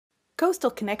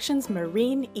Coastal Connections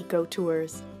Marine Eco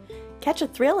Tours. Catch a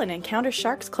thrill and encounter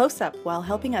sharks close up while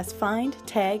helping us find,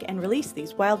 tag, and release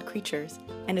these wild creatures.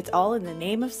 And it's all in the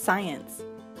name of science.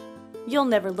 You'll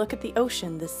never look at the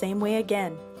ocean the same way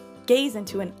again. Gaze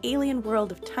into an alien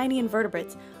world of tiny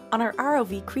invertebrates on our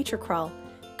ROV Creature Crawl.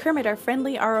 Kermit, our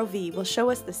friendly ROV, will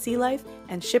show us the sea life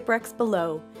and shipwrecks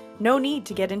below. No need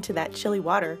to get into that chilly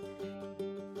water.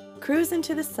 Cruise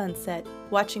into the sunset,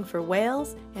 watching for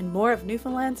whales and more of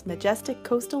Newfoundland's majestic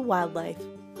coastal wildlife.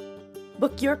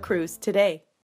 Book your cruise today.